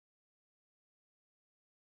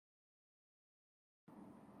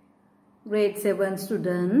Grade 7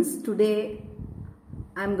 students, today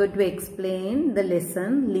I am going to explain the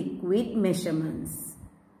lesson liquid measurements.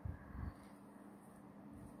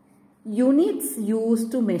 Units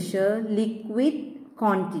used to measure liquid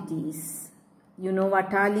quantities. You know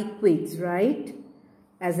what are liquids, right?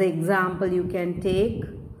 As an example, you can take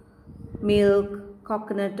milk,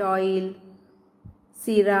 coconut oil,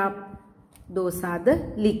 syrup. Those are the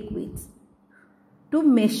liquids. To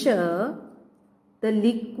measure the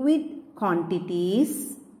liquid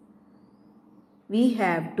quantities, we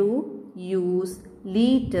have to use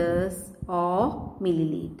liters or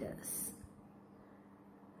milliliters.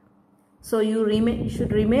 So you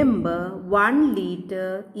should remember 1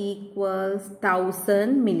 liter equals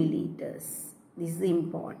 1000 milliliters. This is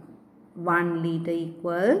important. 1 liter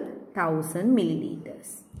equals 1000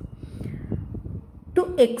 milliliters.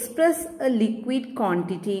 To express a liquid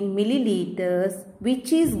quantity in milliliters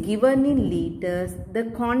which is given in liters, the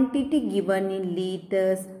quantity given in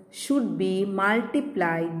liters should be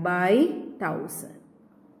multiplied by 1000.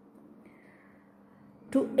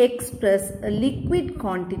 To express a liquid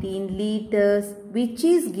quantity in liters which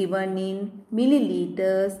is given in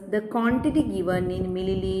milliliters, the quantity given in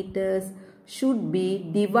milliliters should be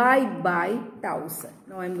divided by 1000.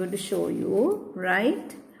 Now I am going to show you,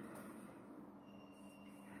 right?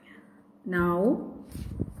 Now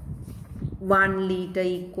 1 liter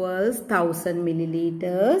equals 1000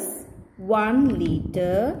 milliliters. 1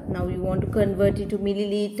 liter, now you want to convert it to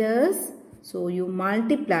milliliters, so you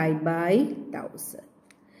multiply by 1000.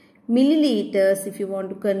 Milliliters, if you want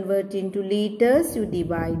to convert into liters, you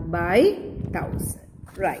divide by 1000.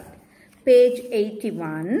 Right. Page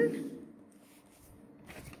 81.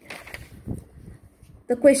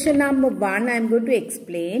 The question number 1 I am going to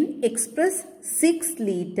explain. Express 6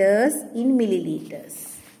 liters in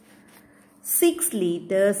milliliters. 6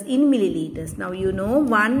 liters in milliliters. Now you know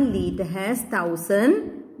 1 liter has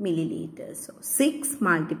 1000 milliliters. So 6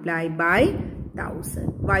 multiplied by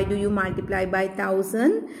 1000. Why do you multiply by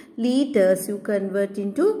 1000? Liters you convert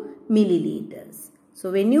into milliliters.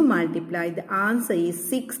 So when you multiply, the answer is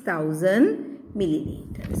 6000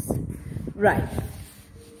 milliliters. Right.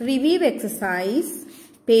 Review exercise.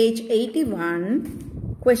 Page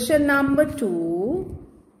 81, question number 2,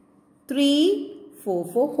 3, 4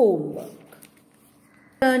 for homework.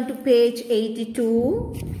 Turn to page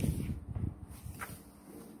 82.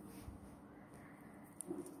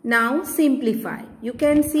 Now simplify. You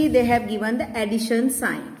can see they have given the addition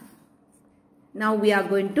sign. Now we are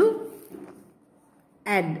going to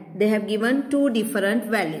add. They have given 2 different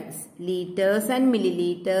values, liters and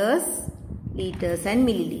milliliters. Liters and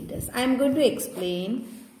milliliters. I am going to explain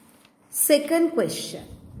second question.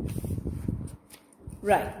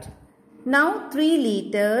 Right. Now 3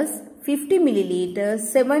 liters, 50 milliliters,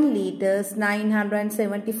 7 liters,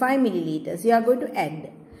 975 milliliters. You are going to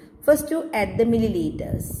add. First you add the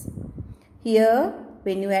milliliters. Here,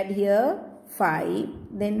 when you add here, 5,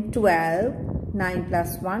 then 12, 9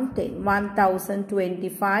 plus 1, 10,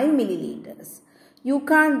 1025 milliliters. You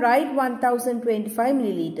can't write 1025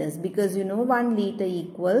 milliliters because you know 1 liter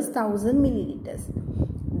equals 1000 milliliters.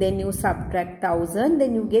 Then you subtract 1000,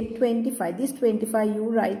 then you get 25. This 25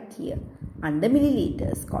 you write here under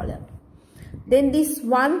milliliters column. Then this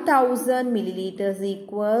 1000 milliliters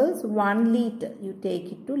equals 1 liter. You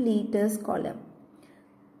take it to liters column.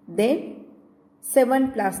 Then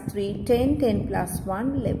 7 plus 3, 10, 10 plus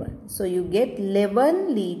 1, 11. So you get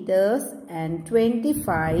 11 liters and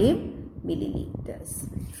 25 milliliters.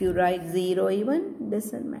 If you write 0 even,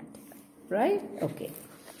 doesn't matter, right? Okay.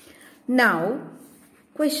 Now,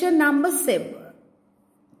 question number 7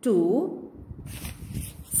 to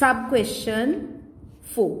sub-question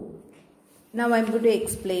 4. Now I am going to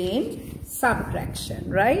explain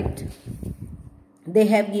subtraction, right? They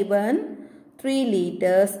have given 3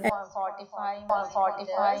 liters and 45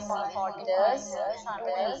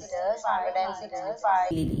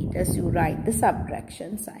 milliliters. You write the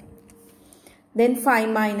subtraction sign. Then 5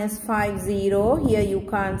 minus 5, 0. Here you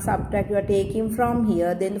can't subtract. You are taking from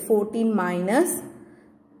here. Then 14 minus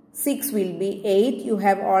 6 will be 8. You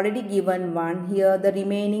have already given 1. Here the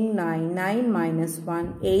remaining 9. 9 minus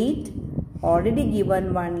 1, 8. Already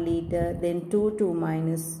given 1 liter. Then 2, 2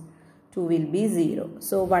 minus 2 will be 0.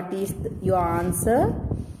 So what is your answer?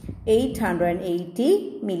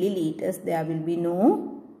 880 milliliters. There will be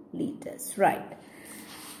no liters. Right.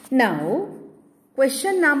 Now,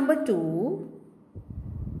 question number 2.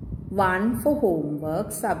 1 for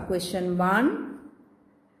homework, sub question 1,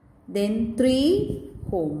 then 3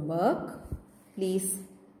 homework. Please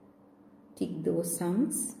tick those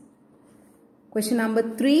sums. Question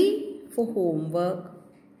number 3 for homework,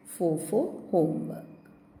 4 for homework.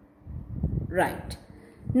 Right.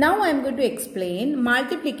 Now I am going to explain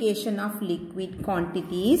multiplication of liquid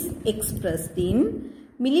quantities expressed in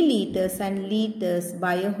milliliters and liters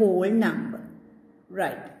by a whole number.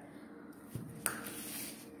 Right.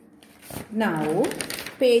 Now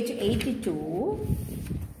page 82.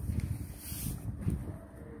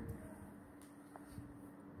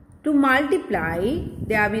 To multiply,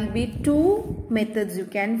 there will be two methods you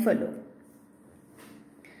can follow.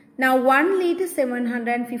 Now 1 liter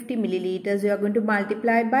 750 milliliters you are going to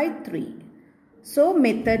multiply by 3. So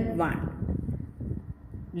method 1.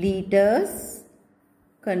 Liters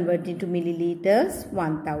convert into milliliters,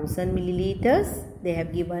 1000 milliliters. They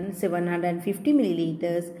have given 750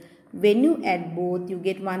 milliliters. When you add both, you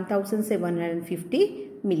get 1750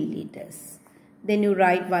 milliliters. Then you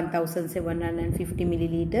write 1750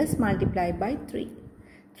 milliliters multiplied by 3.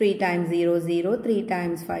 3 times 0, 0, 3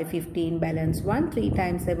 times 5, 15, balance 1, 3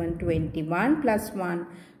 times 7, 21, plus 1,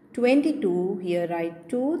 22, here write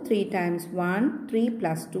 2, 3 times 1, 3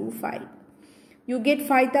 plus 2, 5. You get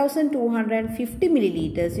 5250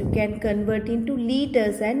 milliliters. You can convert into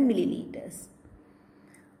liters and milliliters.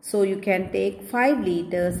 So you can take 5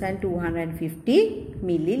 liters and 250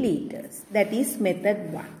 milliliters. That is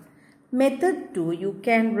method 1. Method 2, you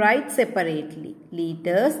can write separately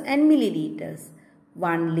liters and milliliters.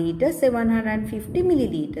 1 liter 750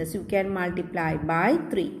 milliliters you can multiply by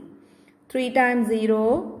 3. 3 times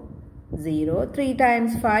 0, 0. 3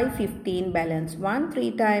 times 5, 15, balance 1.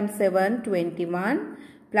 3 times 7, 21,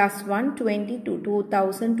 plus 1, 22,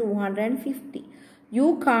 2250.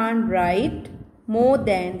 You can't write more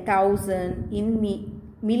than 1000 in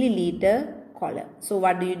milliliter column. So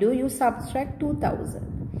what do? You subtract 2000.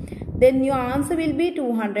 Then your answer will be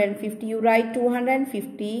 250. You write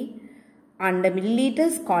 250 under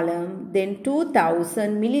milliliters column. Then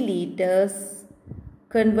 2000 milliliters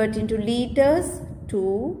convert into liters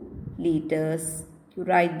to liters. You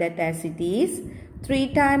write that as it is. 3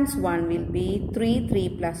 times 1 will be 3. 3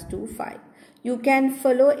 plus 2, 5. You can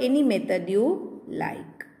follow any method you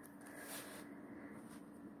like.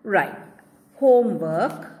 Right.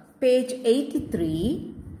 Homework, page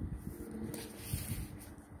 83.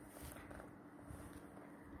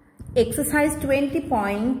 Exercise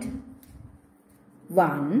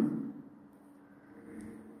 20.1.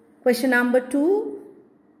 Question number 2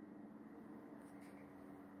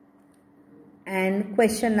 and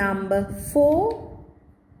question number 4.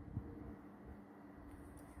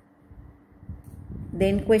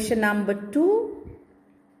 Then question number 2,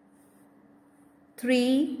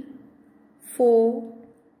 3, 4,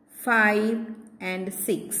 5 and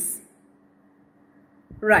 6.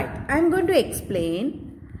 Right. I am going to explain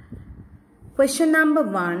question number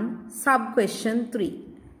 1, sub question 3.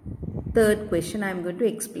 Third question I am going to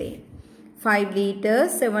explain. 5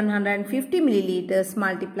 liters 750 milliliters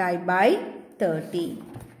multiplied by 30.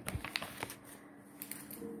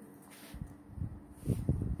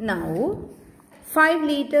 Now 5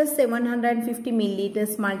 liters 750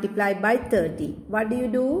 milliliters multiplied by 30. What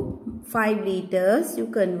do? 5 liters you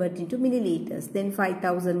convert into milliliters. Then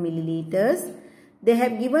 5000 milliliters. They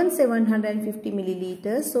have given 750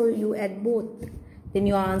 milliliters, so you add both. Then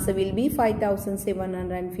your answer will be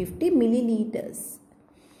 5750 milliliters.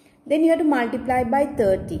 Then you have to multiply by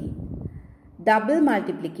 30. Double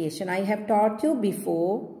multiplication. I have taught you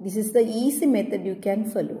before. This is the easy method you can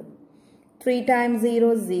follow. 3 times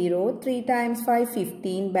 0, 0. 3 times 5,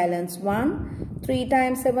 15. Balance 1. 3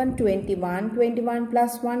 times 7, 21. 21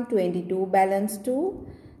 plus 1, 22. Balance 2.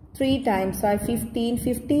 3 times 5, 15.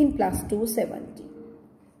 15 plus 2, 70.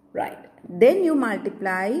 Right. Then you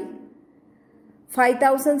multiply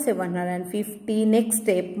 5750. Next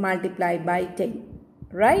step, multiply by 10.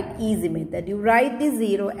 Right? Easy method. You write the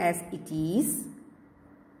 0 as it is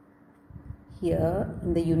here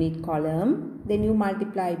in the unit column. Then you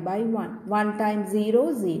multiply by 1. 1 times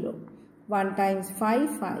 0, 0. 1 times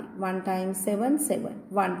 5, 5. 1 times 7, 7.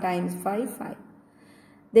 1 times 5, 5.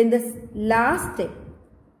 Then the last step,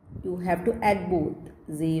 you have to add both.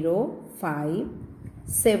 0, 5.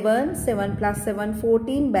 7, 7 plus 7,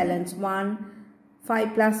 14, balance 1,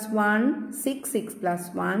 5 plus 1, 6, 6 plus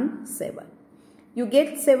 1, 7. You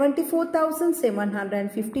get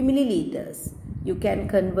 74,750 milliliters. You can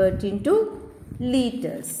convert into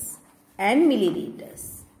liters and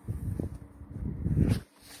milliliters.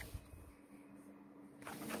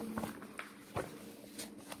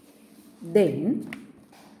 Then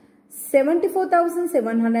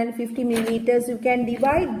 74,750 milliliters you can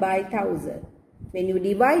divide by 1000. When you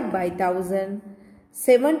divide by 1000,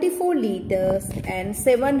 74 liters and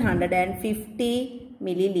 750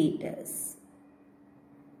 milliliters.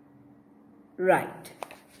 Right.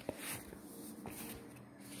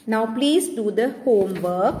 Now please do the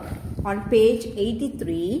homework on page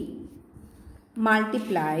 83.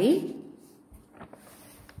 Multiply.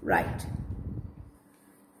 Right.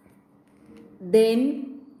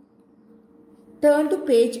 Then turn to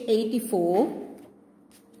page 84.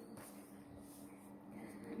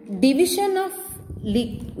 Division of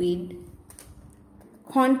liquid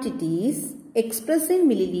quantities expressed in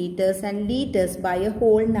milliliters and liters by a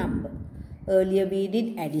whole number. Earlier we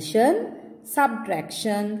did addition,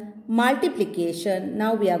 subtraction, multiplication.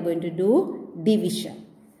 Now we are going to do division.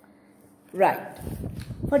 Right.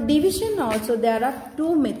 For division also there are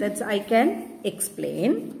two methods I can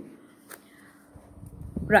explain.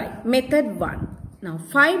 Right. Method 1. Now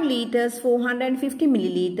 5 liters, 450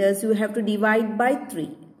 milliliters you have to divide by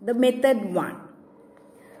 3. The method 1.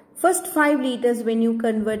 First 5 liters when you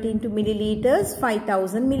convert into milliliters,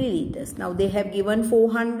 5000 milliliters. Now they have given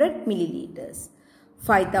 400 milliliters.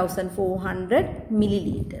 5400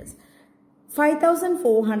 milliliters.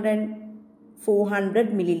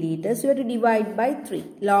 5400 milliliters you have to divide by 3.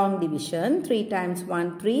 Long division. 3 times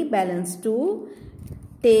 1, 3. Balance 2.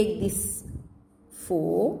 Take this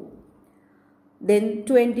 4. Then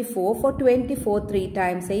 24. For 24, 3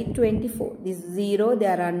 times 8, 24. This 0,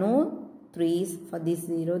 there are no 3's. For this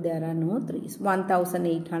 0, there are no 3's.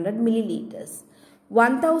 1800 milliliters.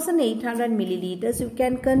 1800 milliliters you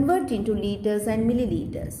can convert into liters and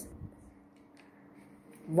milliliters.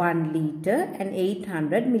 1 liter and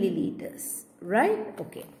 800 milliliters. Right?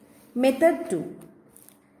 Okay. Method 2.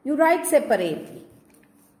 You write separately.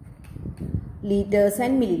 Liters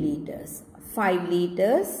and milliliters. 5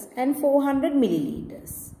 liters and 400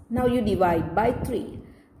 milliliters. Now you divide by 3.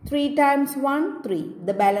 3 times 1, 3.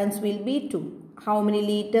 The balance will be 2. How many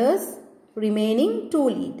liters? Remaining 2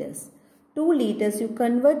 liters. 2 liters you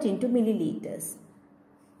convert into milliliters.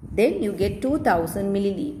 Then you get 2000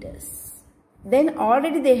 milliliters. Then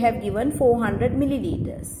already they have given 400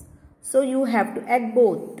 milliliters. So you have to add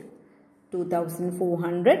both.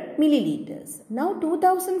 2400 milliliters. Now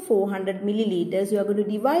 2400 milliliters you are going to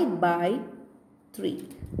divide by 3.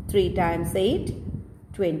 3 times 8,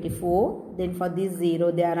 24. Then for this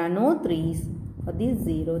 0 there are no 3's. For this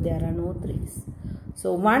 0 there are no 3's.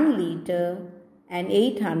 So 1 liter and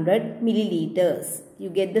 800 milliliters. You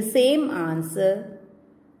get the same answer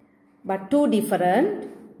but two different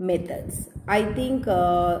methods. I think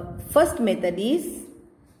first method is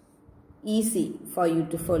easy for you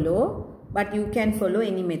to follow, but you can follow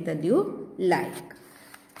any method you like.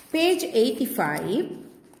 Page 85,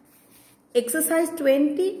 exercise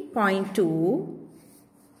 20.2,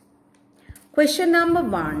 question number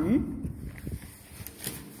 1,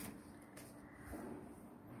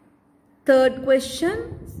 third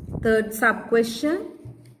question, third sub-question,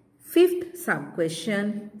 fifth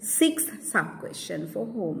sub-question, sixth sub-question for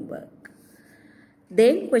homework.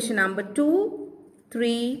 Then question number 2,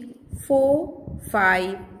 3, 4,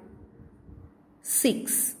 5,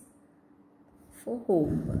 6 for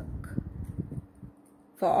homework.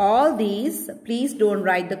 For all these, please don't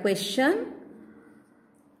write the question,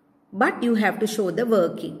 but you have to show the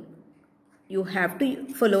working. You have to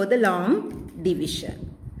follow the long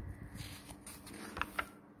division.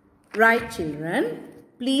 Right, children,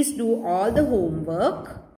 please do all the homework.